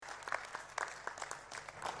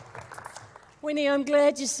Winnie, I'm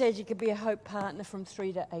glad you said you could be a Hope partner from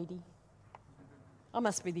 3 to 80. I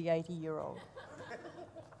must be the 80-year-old.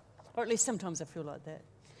 Or at least sometimes I feel like that.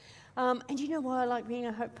 And you know why I like being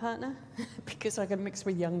a Hope partner? Because I can mix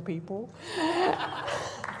with young people.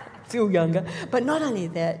 Feel younger. But not only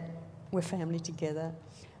that, we're family together,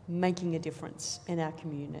 making a difference in our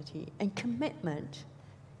community. And commitment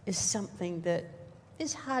is something that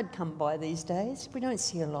is hard come by these days. We don't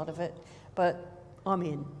see a lot of it, but I'm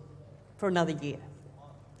in for another year.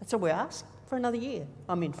 That's all we ask, for another year.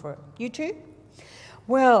 I'm in for it. You too?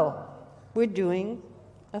 Well, we're doing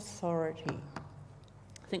authority.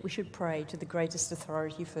 I think we should pray to the greatest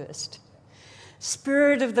authority first.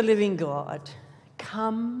 Spirit of the living God,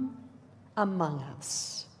 come among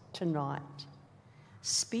us tonight.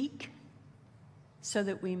 Speak so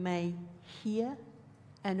that we may hear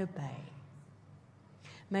and obey.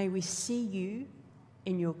 May we see you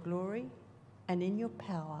in your glory and in your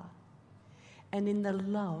power and in the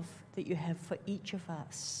love that you have for each of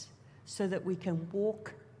us so that we can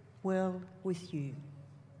walk well with you.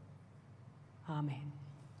 Amen.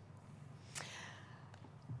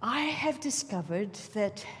 I have discovered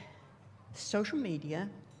that social media,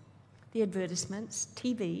 the advertisements,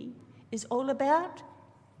 TV, is all about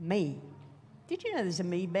me. Did you know there's a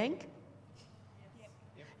me bank?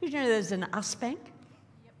 Yep. Did you know there's an us bank?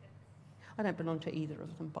 Yep. I don't belong to either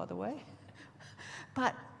of them, by the way.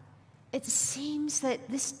 But it seems that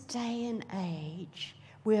this day and age,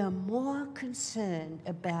 we are more concerned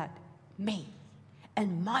about me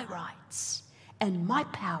and my rights and my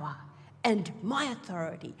power and my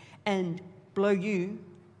authority and blow you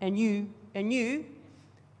and you and you.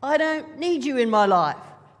 I don't need you in my life.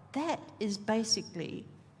 That is basically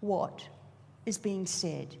what is being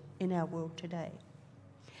said in our world today.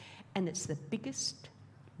 And it's the biggest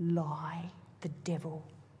lie the devil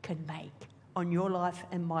can make on your life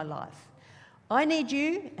and my life. I need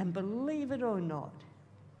you, and believe it or not,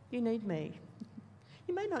 you need me.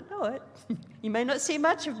 You may not know it. You may not see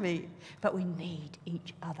much of me, but we need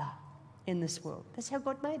each other in this world. That's how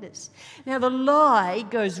God made us. Now, the lie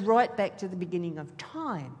goes right back to the beginning of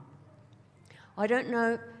time. I don't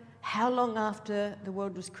know how long after the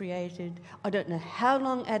world was created. I don't know how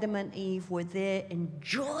long Adam and Eve were there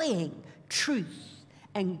enjoying truth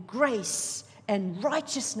and grace and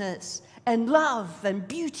righteousness and love and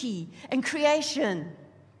beauty and creation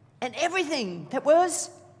and everything that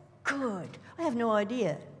was good. I have no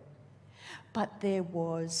idea. But there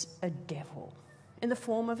was a devil in the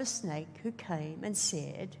form of a snake who came and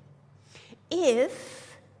said,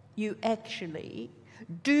 if you actually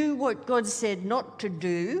do what God said not to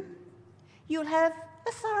do, you'll have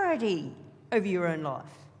authority over your own life.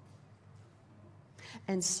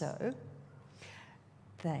 And so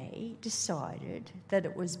they decided that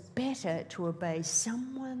it was better to obey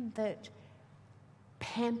someone that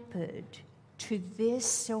pampered to their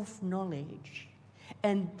self-knowledge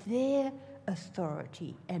and their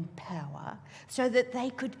authority and power so that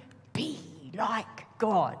they could be like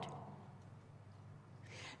God.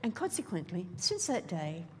 And consequently, since that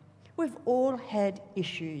day, we've all had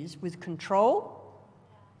issues with control,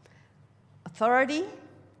 authority,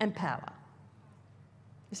 and power.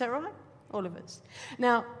 Is that right? All of us.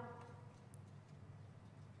 Now,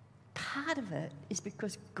 part of it is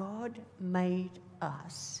because God made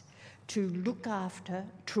us to look after,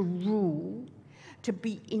 to rule, to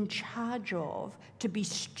be in charge of, to be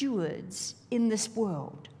stewards in this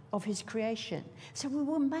world of his creation. So we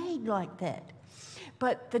were made like that.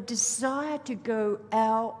 But the desire to go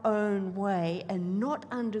our own way and not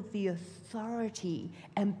under the authority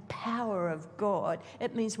and power of God,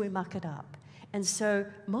 it means we muck it up. And so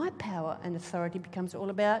my power and authority becomes all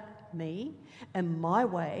about me and my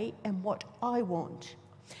way and what I want.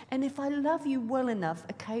 And if I love you well enough,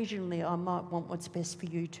 occasionally I might want what's best for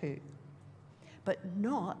you too. But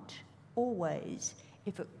not always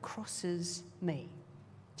if it crosses me.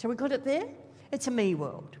 So we got it there? It's a me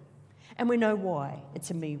world. And we know why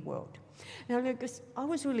it's a me world. Now, Lucas, I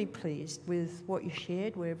was really pleased with what you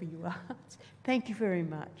shared, wherever you are. Thank you very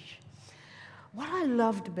much. What I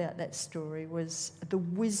loved about that story was the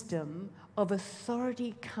wisdom of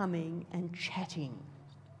authority coming and chatting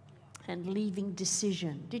and leaving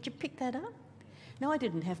decision. Did you pick that up? No, I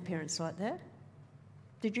didn't have parents like that.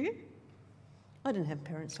 Did you? I didn't have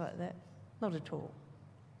parents like that. Not at all.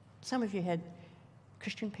 Some of you had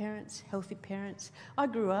Christian parents, healthy parents. I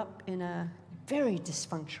grew up in a very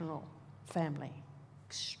dysfunctional family,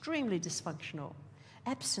 extremely dysfunctional,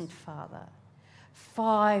 absent father,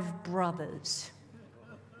 5 brothers.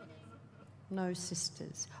 no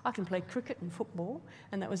sisters. I can play cricket and football,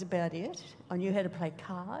 and that was about it. I knew how to play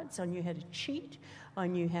cards, I knew how to cheat, I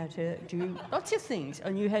knew how to do lots of things. I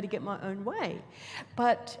knew how to get my own way.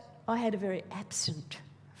 But I had a very absent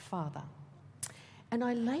father. And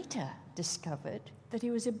I later discovered that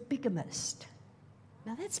he was a bigamist.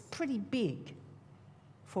 Now that's pretty big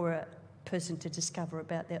for a person to discover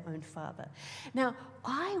about their own father. Now,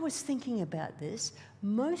 I was thinking about this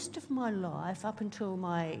most of my life, up until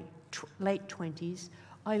my late 20s,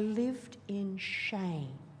 I lived in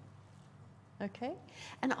shame, okay?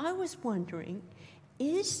 And I was wondering,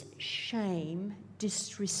 is shame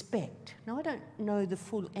disrespect? Now, I don't know the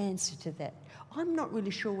full answer to that. I'm not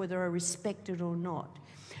really sure whether I respect it or not.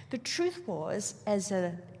 The truth was, as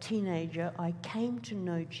a teenager, I came to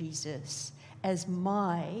know Jesus as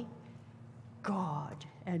my God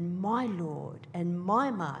and my Lord and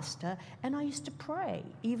my Master, and I used to pray,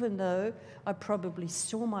 even though I probably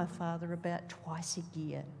saw my father about twice a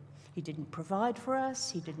year. He didn't provide for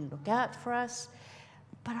us, he didn't look out for us,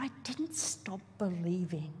 but I didn't stop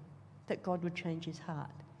believing that God would change his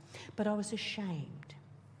heart. But I was ashamed.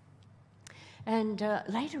 And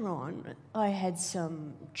later on, I had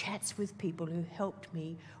some chats with people who helped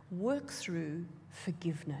me work through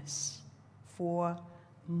forgiveness for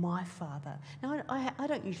my father. Now, I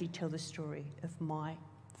don't usually tell the story of my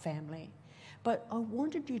family, but I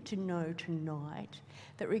wanted you to know tonight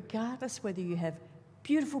that regardless whether you have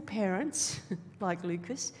beautiful parents like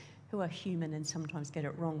Lucas, who are human and sometimes get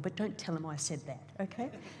it wrong, but don't tell them I said that, okay?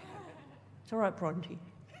 It's all right, Bronte.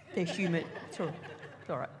 They're human. It's all right. It's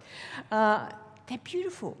all right. They're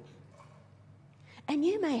beautiful. And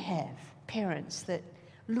you may have parents that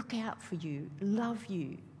look out for you, love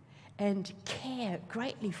you, and care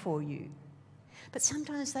greatly for you. But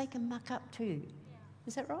sometimes they can muck up too.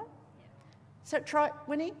 Is that right? Yeah. Is that right,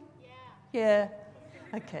 Winnie? Yeah.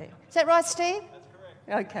 Yeah. Okay. Is that right, Steve? That's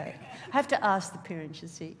correct. Okay. I have to ask the parents, you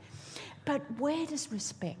see. But where does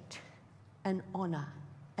respect and honour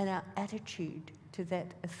and our attitude to that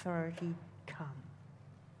authority come?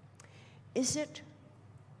 Is it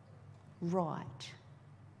right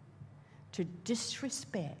to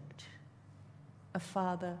disrespect a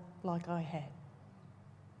father like I had?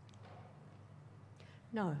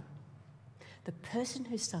 No. The person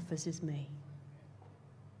who suffers is me.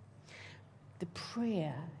 The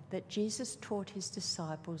prayer that Jesus taught his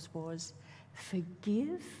disciples was,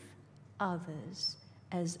 "Forgive others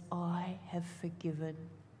as I have forgiven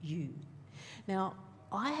you." Now,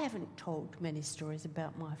 I haven't told many stories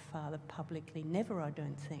about my father publicly, never, I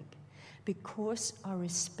don't think, because I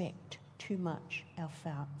respect too much our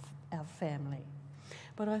family.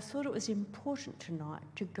 But I thought it was important tonight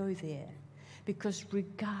to go there, because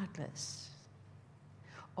regardless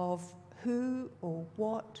of who or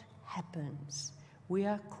what happens, we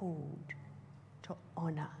are called to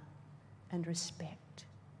honour and respect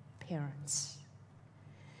parents.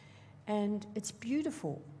 And it's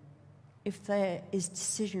beautiful if there is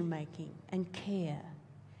decision-making and care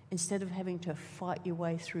instead of having to fight your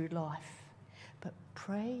way through life. But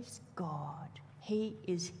praise God, he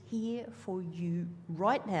is here for you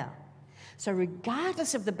right now. So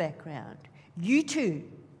regardless of the background, you too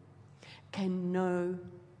can know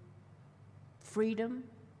freedom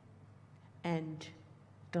and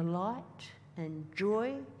delight and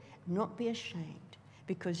joy, not be ashamed,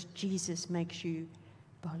 because Jesus makes you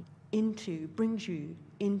brings you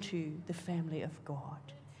into the family of God.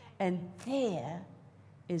 And there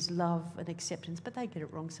is love and acceptance, but they get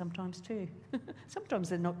it wrong sometimes too. Sometimes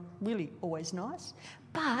they're not really always nice,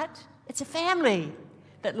 but it's a family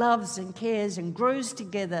that loves and cares and grows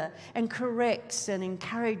together and corrects and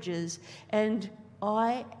encourages. And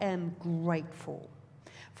I am grateful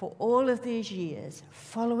for all of these years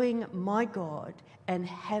following my God and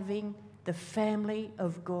having the family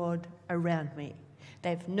of God around me.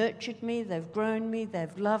 They've nurtured me, they've grown me,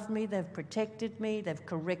 they've loved me, they've protected me, they've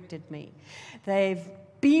corrected me. They've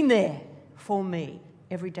been there for me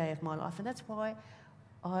every day of my life. And that's why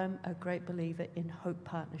I'm a great believer in Hope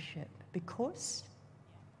Partnership, because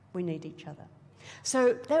we need each other.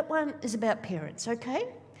 So that one is about parents,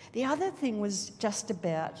 okay? The other thing was just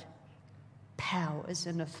about powers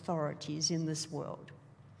and authorities in this world.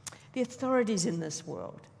 The authorities in this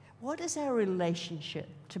world. What is our relationship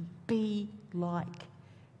to be like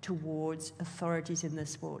towards authorities in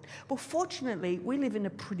this world? Well, fortunately, we live in a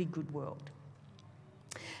pretty good world.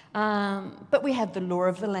 But we have the law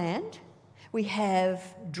of the land. We have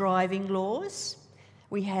driving laws.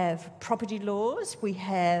 We have property laws. We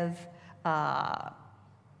have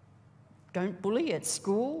don't bully at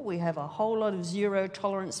school. We have a whole lot of zero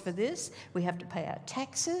tolerance for this. We have to pay our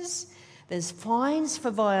taxes. There's fines for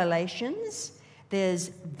violations.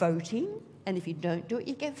 There's voting. And if you don't do it,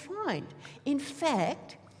 you get fined. In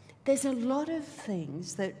fact, there's a lot of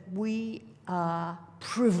things that we are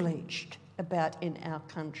privileged about in our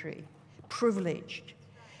country. Privileged.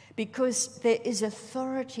 Because there is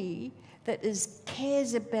authority that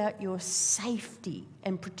cares about your safety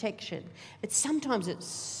and protection. Sometimes it's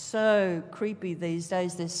so creepy these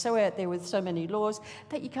days. They're so out there with so many laws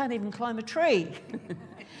that you can't even climb a tree.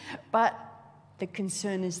 But the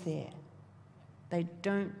concern is there. They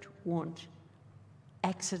don't want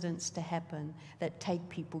accidents to happen that take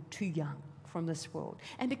people too young from this world.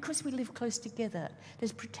 And because we live close together,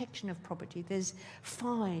 there's protection of property, there's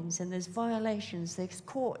fines and there's violations, there's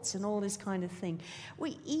courts and all this kind of thing.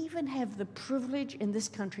 We even have the privilege in this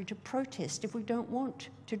country to protest if we don't want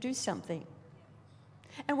to do something.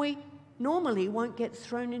 And we normally won't get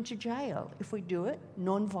thrown into jail if we do it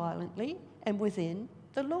non-violently and within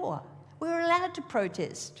the law. We're allowed to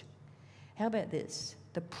protest. How about this?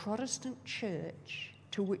 The Protestant church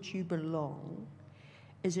to which you belong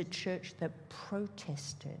is a church that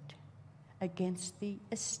protested against the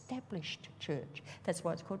established church. That's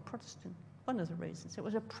why it's called Protestant. One of the reasons. It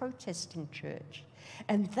was a protesting church.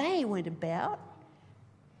 And they went about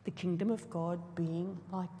the kingdom of God being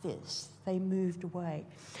like this. They moved away.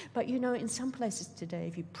 But you know, in some places today,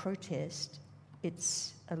 if you protest,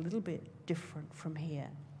 it's a little bit different from here.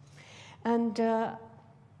 And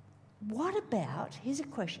what about, here's a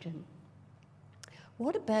question,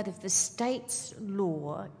 what about if the state's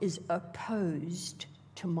law is opposed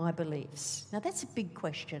to my beliefs? Now that's a big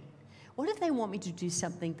question. What if they want me to do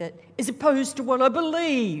something that is opposed to what I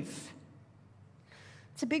believe?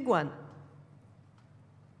 It's a big one.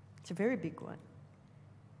 It's a very big one.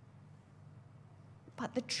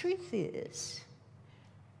 But the truth is,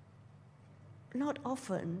 not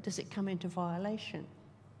often does it come into violation.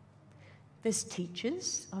 There's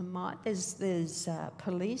teachers, there's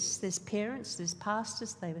police, there's parents, there's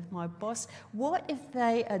pastors, there's my boss. What if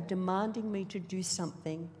they are demanding me to do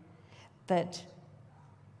something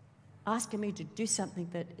asking me to do something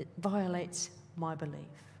that it violates my belief?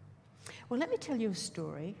 Well, let me tell you a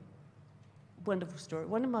story, wonderful story.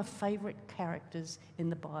 One of my favourite characters in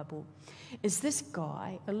the Bible is this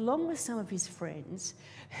guy, along with some of his friends,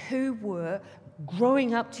 who were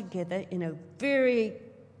growing up together in a very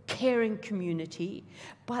caring community,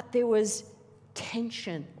 but there was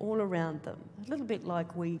tension all around them. A little bit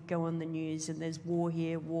like we go on the news and there's war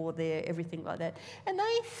here, war there, everything like that. And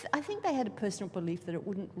I think they had a personal belief that it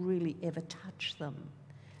wouldn't really ever touch them.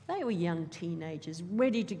 They were young teenagers,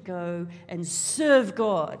 ready to go and serve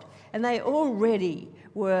God. And they already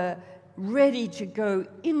were ready to go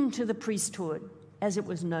into the priesthood, as it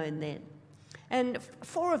was known then. And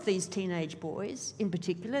 4 of these teenage boys, in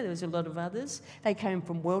particular, there was a lot of others, they came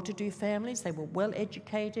from well-to-do families, they were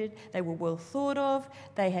well-educated, they were well thought of,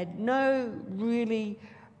 they had no really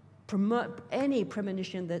any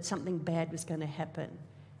premonition that something bad was going to happen.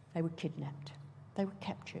 They were kidnapped, they were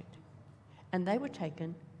captured, and they were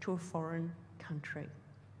taken to a foreign country.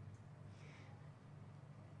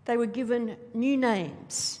 They were given new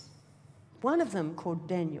names. One of them, called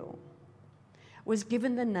Daniel, was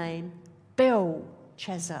given the name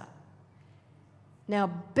Belshazzar. Now,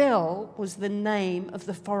 Bel was the name of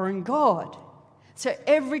the foreign god. So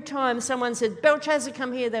every time someone said, Belshazzar,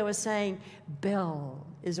 come here, they were saying, Bel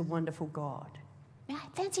is a wonderful god. Now,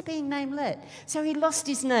 fancy being name-let. So he lost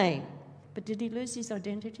his name. But did he lose his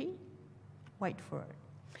identity? Wait for it.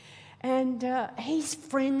 And his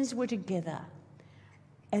friends were together.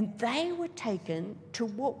 And they were taken to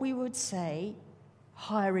what we would say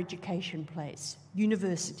higher education place,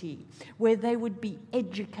 university, where they would be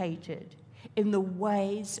educated in the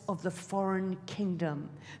ways of the foreign kingdom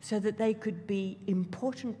so that they could be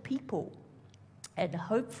important people and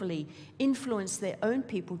hopefully influence their own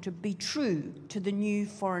people to be true to the new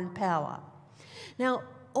foreign power. Now,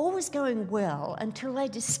 all was going well until they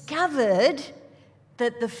discovered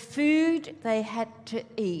that the food they had to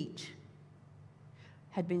eat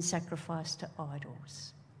had been sacrificed to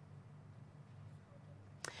idols.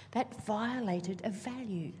 That violated a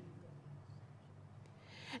value.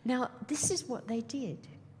 Now, this is what they did.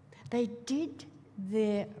 They did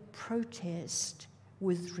their protest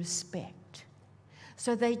with respect.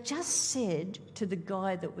 So they just said to the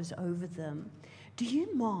guy that was over them, do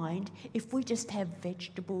you mind if we just have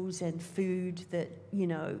vegetables and food that,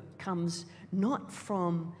 comes not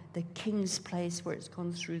from the king's place where it's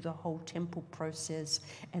gone through the whole temple process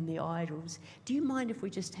and the idols? Do you mind if we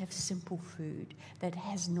just have simple food that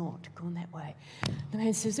has not gone that way? The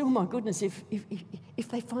man says, oh my goodness, if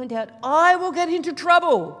they find out, I will get into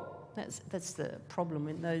trouble. That's the problem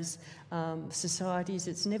in those societies.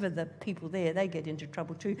 It's never the people there. They get into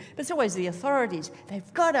trouble too. But it's always the authorities.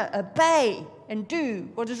 They've got to obey and do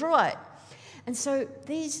what is right. And so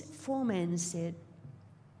these 4 men said,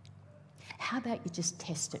 how about you just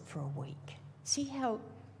test it for a week? See how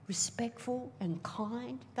respectful and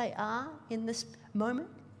kind they are in this moment?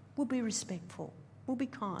 We'll be respectful. We'll be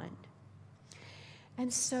kind.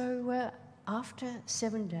 And so after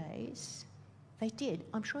 7 days, they did.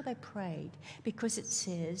 I'm sure they prayed, because it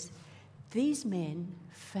says, these men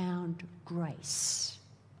found grace.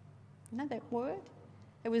 You know that word?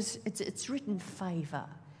 It's written favour,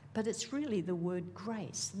 but it's really the word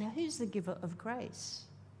grace. Now, who's the giver of grace?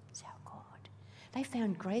 It's our God. They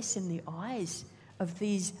found grace in the eyes of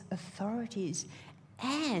these authorities,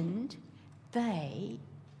 and they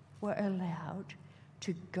were allowed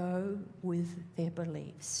to go with their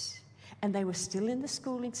beliefs. And they were still in the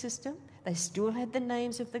schooling system. They still had the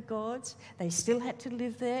names of the gods. They still had to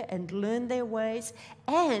live there and learn their ways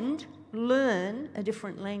and learn a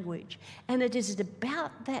different language. And it is at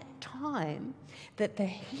about that time that the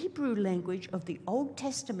Hebrew language of the Old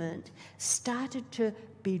Testament started to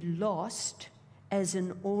be lost as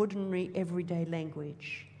an ordinary everyday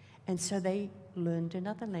language. And so they learned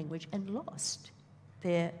another language and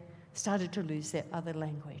started to lose their other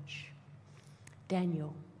language.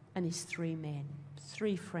 Daniel and his 3 men,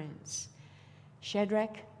 3 friends,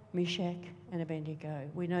 Shadrach, Meshach, and Abednego.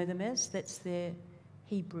 We know them as, that's their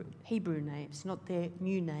Hebrew names, not their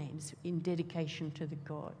new names in dedication to the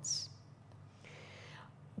gods.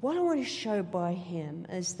 What I want to show by him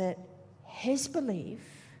is that his belief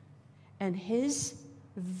and his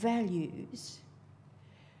values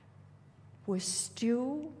were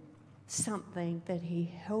still something that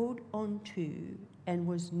he held on to and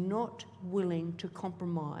was not willing to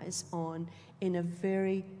compromise on in a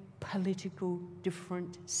very political,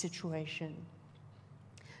 different situation.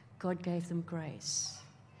 God gave them grace.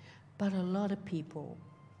 But a lot of people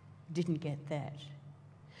didn't get that.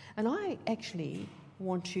 And I actually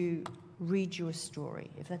want to read you a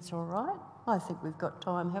story, if that's all right. I think we've got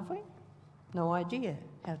time, have we? No idea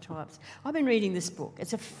how times. I've been reading this book.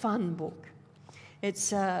 It's a fun book.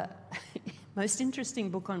 It's most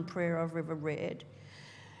interesting book on prayer I've ever read.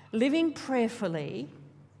 Living Prayerfully,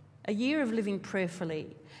 a year of living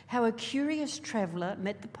prayerfully, how a curious traveller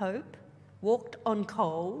met the Pope, walked on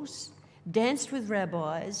coals, danced with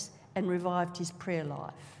rabbis, and revived his prayer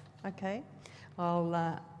life. Okay?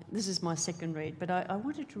 This is my second read, but I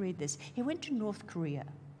wanted to read this. He went to North Korea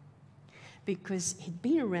because he'd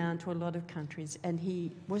been around to a lot of countries, and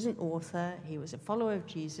he was an author, he was a follower of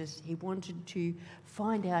Jesus. He wanted to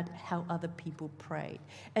find out how other people prayed.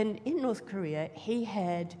 And in North Korea, he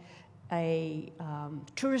had a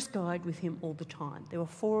tourist guide with him all the time. There were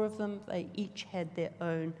 4 of them. They each had their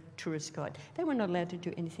own tourist guide. They were not allowed to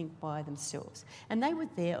do anything by themselves. And they were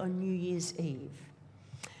there on New Year's Eve.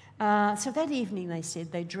 So that evening, they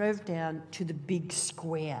said, they drove down to the big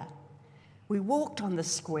square. We walked on the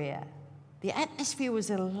square. The atmosphere was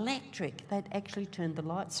electric. They'd actually turned the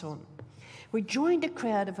lights on. We joined a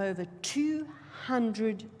crowd of over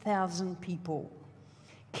 200,000 people.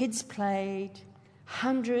 Kids played.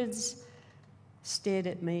 Hundreds stared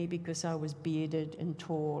at me because I was bearded and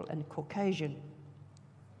tall and Caucasian.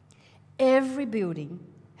 Every building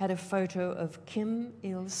had a photo of Kim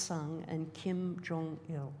Il-sung and Kim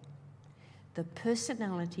Jong-il. The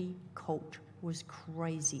personality cult was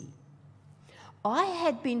crazy. I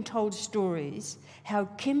had been told stories how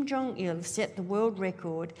Kim Jong-il set the world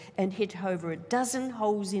record and hit over a dozen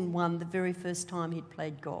holes in one the very first time he'd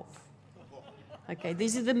played golf. Okay,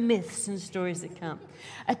 these are the myths and stories that come.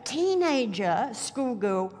 A teenager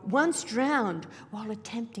schoolgirl once drowned while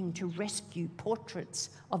attempting to rescue portraits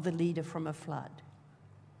of the leader from a flood.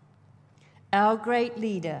 Our great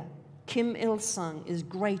leader, Kim Il-sung, is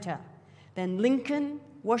greater than Lincoln,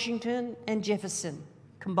 Washington, and Jefferson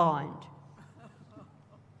combined.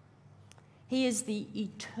 He is the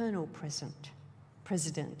eternal president.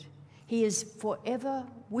 He is forever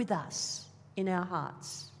with us in our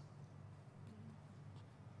hearts.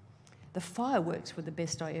 The fireworks were the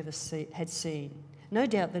best I ever had seen. No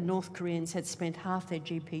doubt the North Koreans had spent half their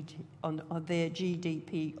GDP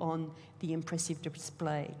on the impressive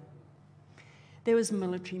display. There was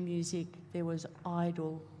military music, there was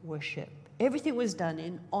idol worship. Everything was done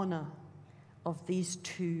in honour of these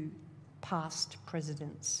 2 past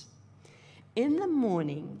presidents. In the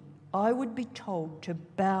morning, I would be told to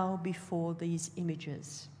bow before these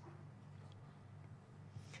images.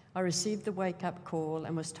 I received the wake-up call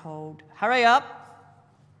and was told, hurry up.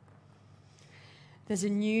 There's a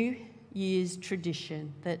new years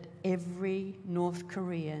tradition that every North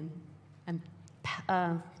Korean and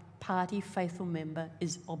party faithful member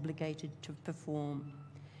is obligated to perform.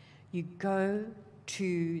 You go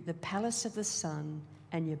to the Palace of the Sun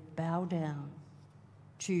and you bow down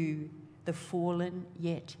to the fallen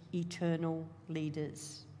yet eternal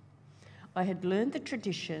leaders. I had learned the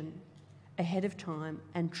tradition ahead of time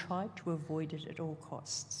and tried to avoid it at all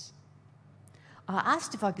costs. I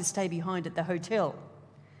asked if I could stay behind at the hotel,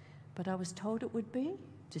 but I was told it would be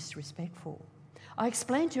disrespectful. I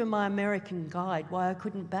explained to my American guide why I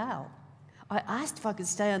couldn't bow. I asked if I could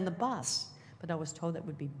stay on the bus, but I was told that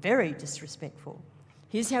would be very disrespectful.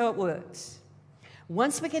 Here's how it works.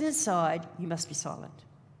 Once we get inside, you must be silent.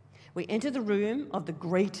 We enter the room of the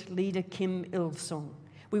great leader Kim Il-sung.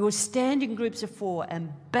 We will stand in groups of 4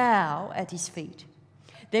 and bow at his feet.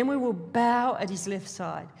 Then we will bow at his left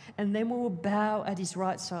side, and then we will bow at his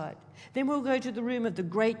right side. Then we'll go to the room of the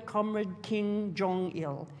great comrade Kim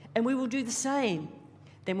Jong-il, and we will do the same.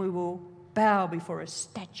 Then we will bow before a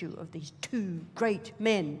statue of these 2 great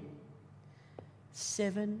men.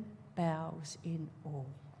 7 bows in all.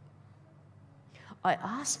 I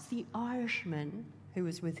asked the Irishman who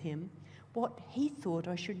was with him what he thought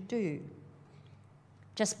I should do.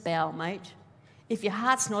 Just bow, mate. If your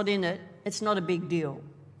heart's not in it, it's not a big deal.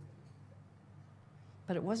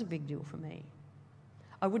 But it was a big deal for me.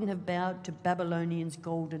 I wouldn't have bowed to Babylonian's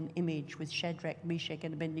golden image with Shadrach, Meshach,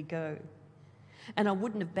 and Abednego. And I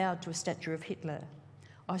wouldn't have bowed to a statue of Hitler.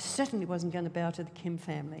 I certainly wasn't going to bow to the Kim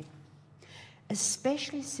family,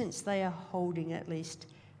 especially since they are holding at least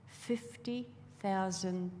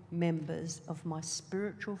 50,000 members of my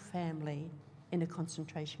spiritual family in a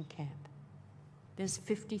concentration camp. There's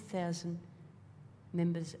 50,000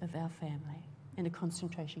 members of our family in a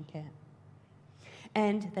concentration camp.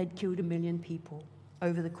 And they'd killed 1 million people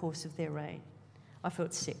over the course of their reign. I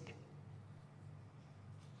felt sick.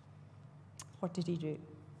 What did he do?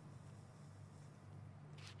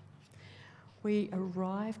 We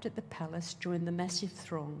arrived at the palace during the massive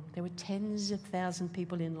throng. There were tens of thousands of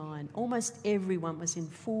people in line. Almost everyone was in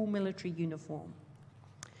full military uniform.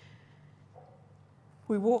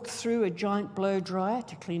 We walked through a giant blow dryer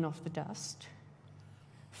to clean off the dust.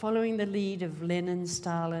 Following the lead of Lenin,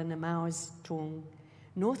 Stalin, and Mao Zedong,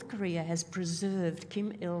 North Korea has preserved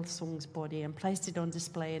Kim Il-sung's body and placed it on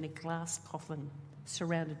display in a glass coffin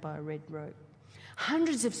surrounded by a red rope.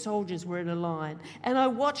 Hundreds of soldiers were in a line, and I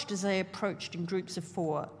watched as they approached in groups of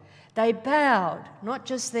 4. They bowed, not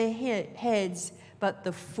just their heads, but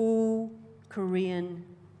the full Korean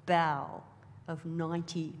bow of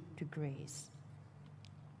 90 degrees.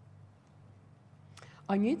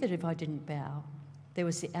 I knew that if I didn't bow, there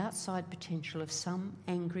was the outside potential of some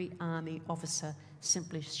angry army officer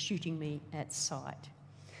simply shooting me at sight.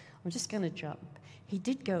 I'm just going to jump. He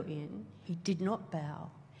did go in. He did not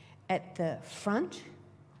bow. At the front,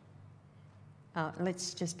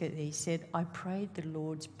 let's just get there. He said, I prayed the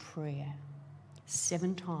Lord's Prayer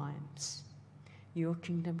 7 times. Your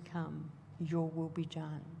kingdom come, your will be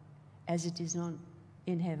done. As it is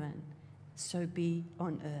in heaven, so be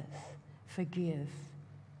on earth. Forgive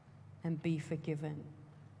and be forgiven.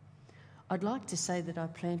 I'd like to say that I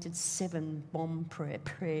planted 7 bomb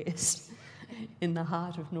prayers in the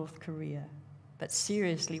heart of North Korea. But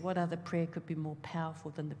seriously, what other prayer could be more powerful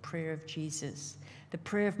than the prayer of Jesus? The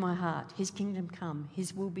prayer of my heart, his kingdom come,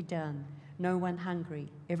 his will be done, no one hungry,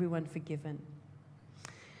 everyone forgiven.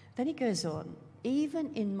 Then he goes on,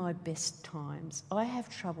 even in my best times, I have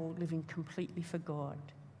trouble living completely for God.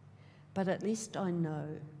 But at least I know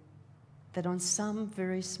that on some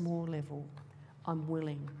very small level, I'm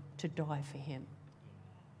willing to die for him.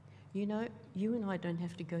 You know, you and I don't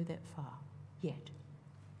have to go that far yet.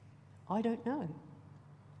 I don't know.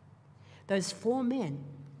 Those 4 men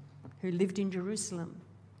who lived in Jerusalem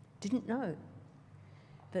didn't know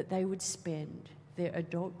that they would spend their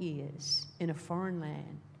adult years in a foreign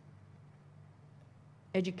land,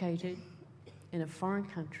 educated in a foreign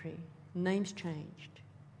country, names changed.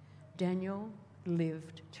 Daniel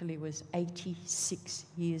lived till he was 86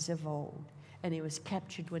 years of old, and he was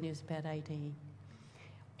captured when he was about 18.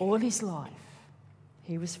 All his life,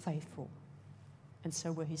 he was faithful, and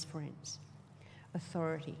so were his friends.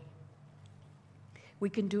 Authority. We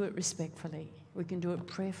can do it respectfully. We can do it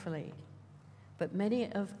prayerfully. But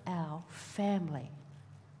many of our family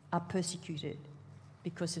are persecuted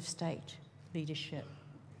because of state leadership.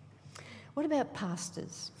 What about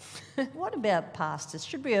pastors? What about pastors?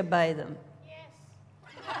 Should we obey them?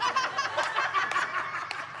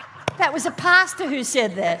 That was a pastor who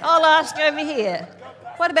said that. I'll ask over here.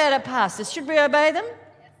 What about our pastors? Should we obey them?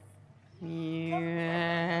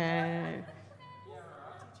 Yeah.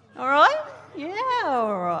 All right.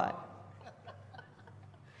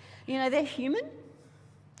 You know, they're human.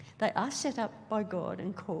 They are set up by God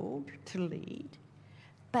and called to lead,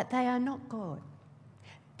 but they are not God.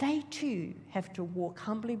 They too have to walk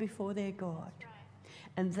humbly before their God.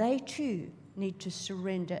 And they too need to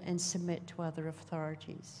surrender and submit to other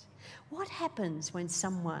authorities. What happens when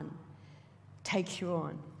someone takes you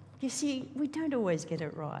on? You see, we don't always get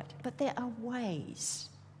it right, but there are ways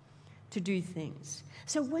to do things.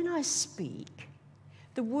 So when I speak,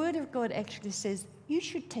 the Word of God actually says, you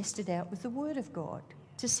should test it out with the Word of God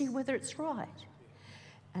to see whether it's right.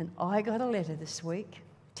 And I got a letter this week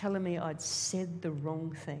telling me I'd said the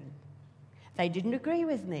wrong thing. They didn't agree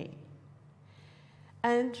with me.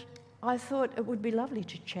 And I thought it would be lovely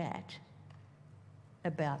to chat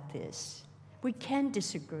about this. We can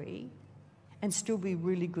disagree and still be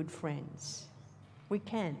really good friends. We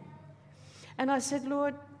can. And I said,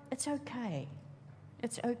 Lord, it's okay.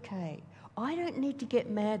 It's okay. I don't need to get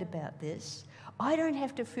mad about this. I don't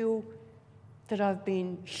have to feel that I've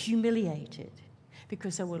been humiliated,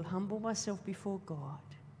 because I will humble myself before God.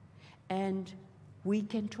 And we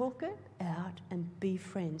can talk it out and be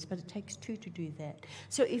friends, but it takes two to do that.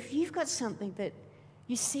 So if you've got something that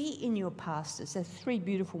you see in your pastors, there's 3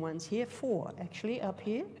 beautiful ones here, 4 actually up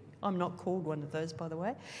here. I'm not called one of those, by the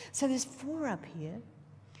way. So there's 4 up here.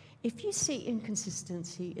 If you see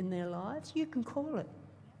inconsistency in their lives, you can call it.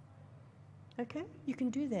 Okay? You can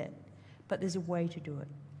do that. But there's a way to do it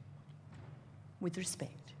with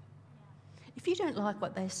respect. If you don't like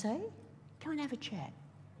what they say, go and have a chat.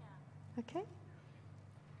 Okay?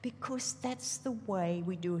 Because that's the way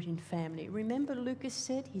we do it in family. Remember, Lucas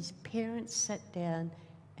said his parents sat down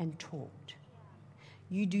and talked.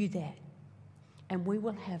 You do that, and we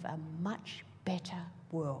will have a much better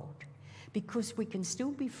world, because we can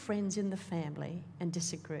still be friends in the family and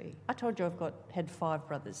disagree. I told you had 5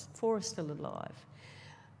 brothers. 4 are still alive.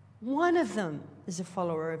 One of them is a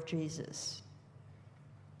follower of Jesus.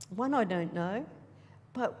 One I don't know,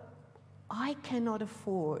 but I cannot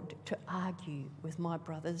afford to argue with my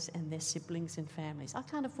brothers and their siblings and families. I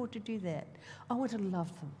can't afford to do that. I want to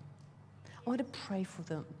love them. I want to pray for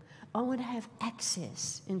them. I want to have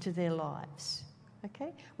access into their lives,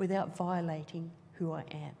 okay, without violating who I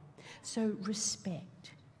am. So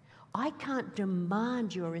respect. I can't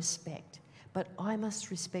demand your respect, but I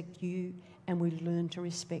must respect you, and we learn to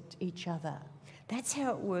respect each other. That's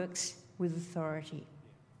how it works with authority.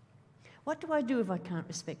 What do I do if I can't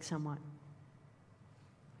respect someone?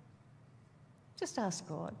 Just ask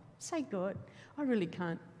God. Say, God, I really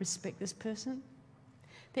can't respect this person.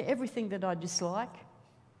 They're everything that I dislike.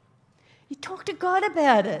 You talk to God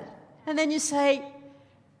about it. And then you say,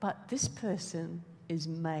 but this person is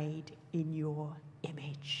made in your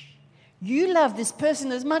image. You love this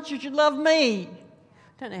person as much as you love me.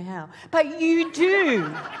 Don't know how, but you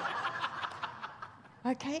do.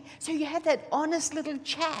 Okay? So you have that honest little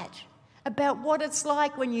chat about what it's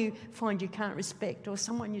like when you find you can't respect, or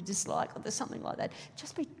someone you dislike, or there's something like that.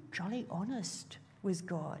 Just be jolly honest with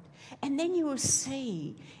God. And then you will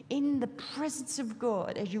see in the presence of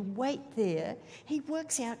God, as you wait there, He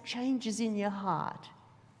works out changes in your heart,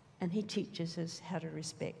 and He teaches us how to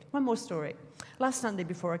respect. One more story. Last Sunday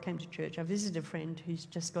before I came to church, I visited a friend who's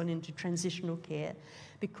just gone into transitional care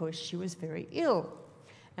because she was very ill.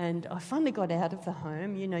 And I finally got out of the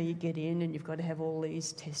home. You know, you get in and you've got to have all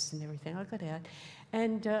these tests and everything. I got out.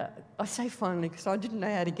 And I say finally because I didn't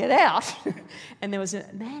know how to get out. And there was a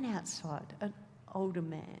man outside, an older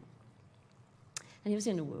man. And he was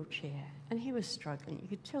in a wheelchair. And he was struggling. You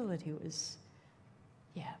could tell that he was,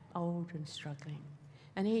 old and struggling.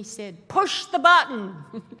 And he said, push the button.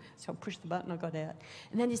 So I pushed the button, I got out.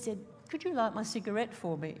 And then he said, could you light my cigarette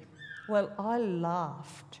for me? Well, I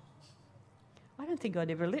laughed. I don't think I'd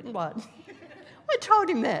ever lit one. I told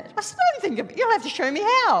him that. I said, I don't think you'll have to show me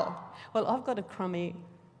how. Well, I've got a crummy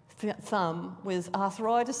thumb with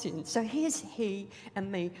arthritis in. So here's he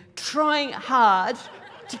and me trying hard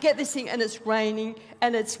to get this thing, and it's raining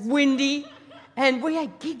and it's windy, and we are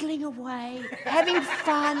giggling away, having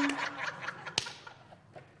fun.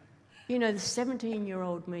 You know, the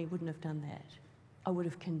 17-year-old me wouldn't have done that. I would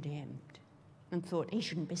have condemned and thought he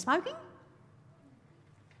shouldn't be smoking.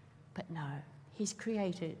 But no. He's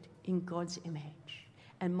created in God's image.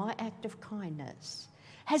 And my act of kindness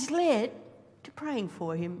has led to praying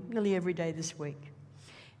for him nearly every day this week.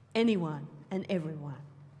 Anyone and everyone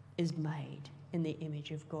is made in the image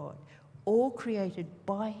of God, all created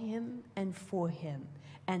by Him and for Him.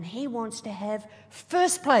 And He wants to have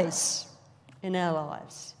first place in our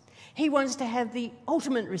lives. He wants to have the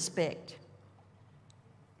ultimate respect.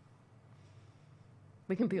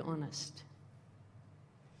 We can be honest.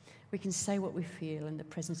 We can say what we feel in the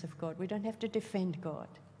presence of God. We don't have to defend God.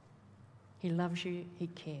 He loves you, he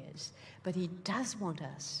cares. But he does want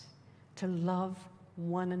us to love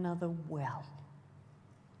one another well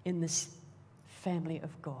in this family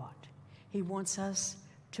of God. He wants us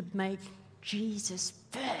to make Jesus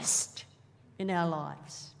first in our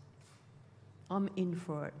lives. I'm in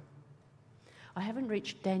for it. I haven't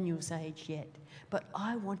reached Daniel's age yet, but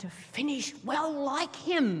I want to finish well like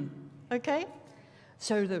him, okay?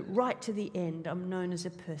 So that right to the end, I'm known as a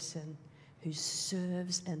person who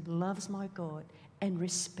serves and loves my God and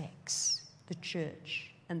respects the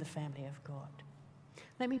church and the family of God.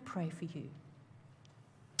 Let me pray for you.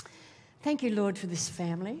 Thank you, Lord, for this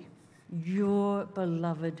family, your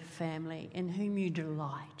beloved family in whom you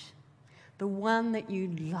delight, the one that you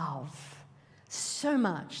love so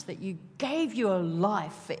much that you gave your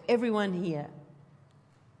life for everyone here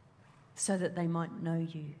so that they might know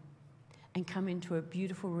you and come into a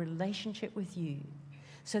beautiful relationship with you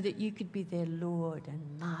so that you could be their Lord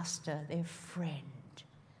and Master, their friend,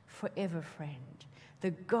 forever friend,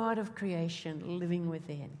 the God of creation living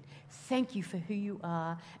within. Thank you for who you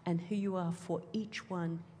are and who you are for each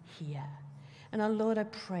one here. And Lord, I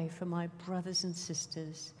pray for my brothers and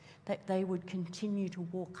sisters that they would continue to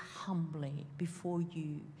walk humbly before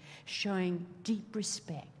you, showing deep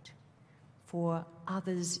respect for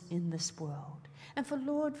others in this world. And for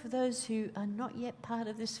Lord, for those who are not yet part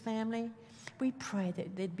of this family, we pray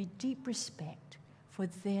that there'd be deep respect for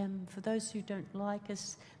them, for those who don't like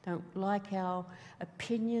us, don't like our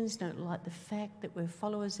opinions, don't like the fact that we're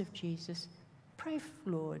followers of Jesus. Pray,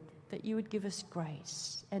 Lord, that you would give us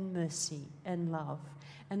grace and mercy and love,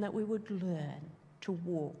 and that we would learn to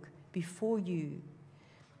walk before you,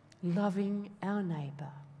 loving our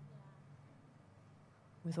neighbour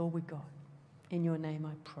with all we got. In your name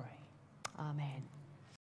I pray. Amen.